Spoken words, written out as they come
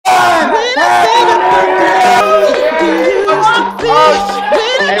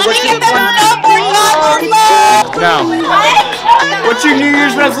now. What's your New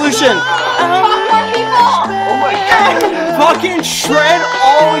Year's resolution? Oh my God. Fucking shred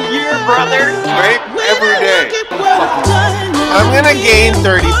all year, brother. Right? Every day. I'm gonna gain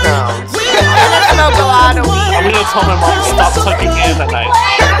 30 pounds. I'm gonna smoke a lot of weed. I'm gonna tell my mom to stop sucking hands at night.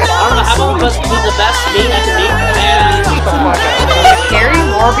 I don't know, how about we just do the best thing I can make and Carry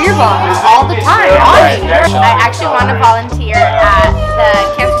more beer bottles all the time. I actually want to volunteer at the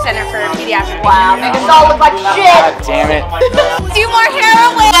Cancer Center for Pediatrics. Wow, make us all look like shit. God damn it. Do more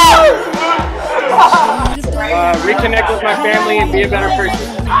heroin. Reconnect with my family and be a better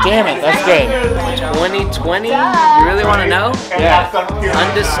person. damn it, that's good. 2020, you really want to know? Yeah.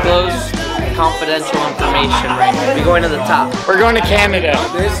 Undisclosed confidential information right now. We're going to the top. We're going to Canada.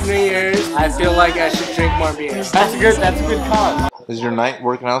 This New Year's, I feel like I should drink more beer. That's a good cause. Is your night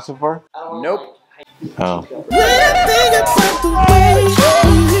working out so far? Nope. Oh.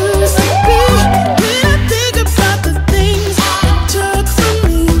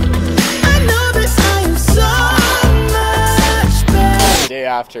 Day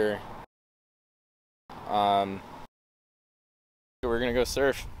after, we're gonna go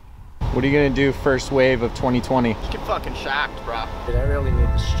surf. What are you gonna do first wave of 2020? Get fucking shocked, bro. Did I really need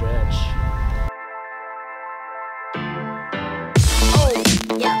to stretch?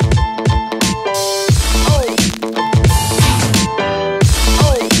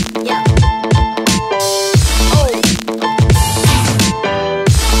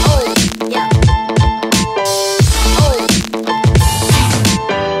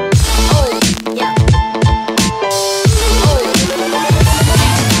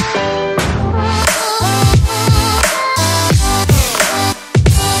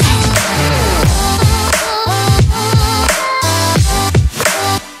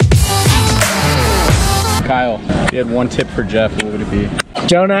 Kyle, if you had one tip for Jeff, what would it be?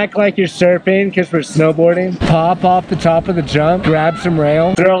 Don't act like you're surfing because we're snowboarding. Pop off the top of the jump, grab some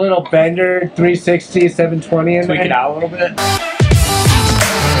rail, throw a little bender, 360, 720 in there. Tweak it out a little bit.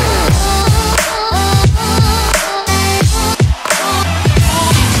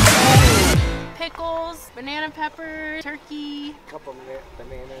 Pickles, banana pepper, turkey. Couple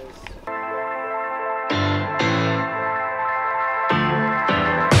bananas.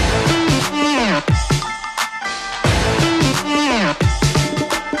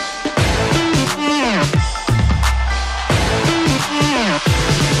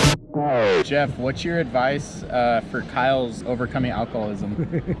 Jeff, what's your advice for Kyle's overcoming alcoholism?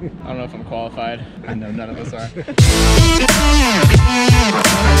 I don't know if I'm qualified. I know none of us are.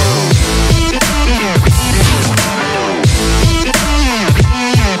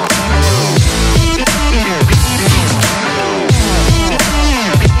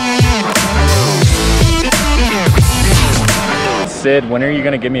 Sid, when are you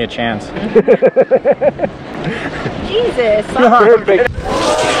gonna give me a chance? Jesus. Perfect.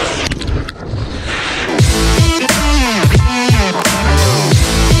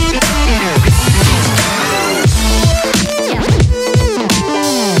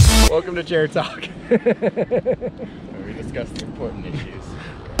 Welcome to Chair Talk, where we discuss the important issues.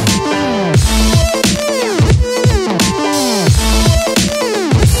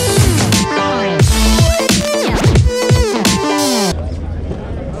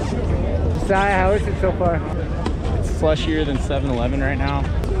 Sai, how is it so far? It's slushier than 7-Eleven right now.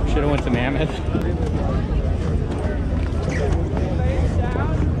 Should have went to Mammoth.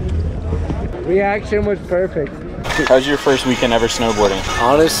 Reaction was perfect. How's your first weekend ever snowboarding?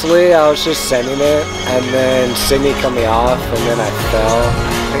 Honestly, I was just sending it, and then Sydney cut me off, and then I fell.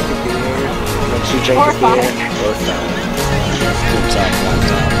 Drank a beer, and then she drank a beer. Both fell. Keeps off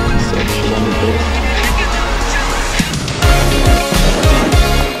laptop. So she wanted to.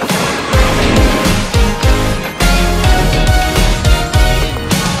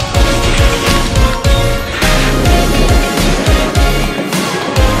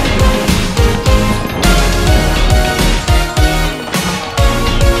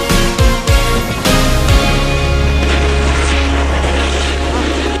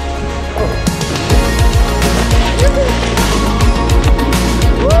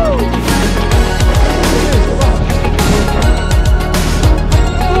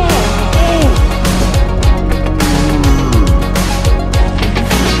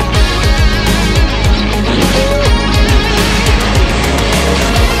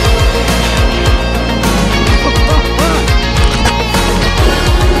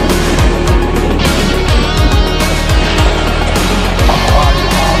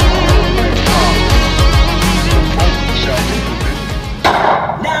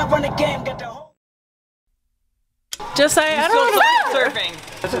 Just say, I don't know. Surfing.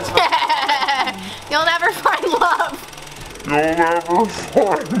 You'll never find love. You'll never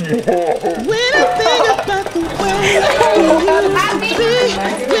find love. When I think about the way you used to be.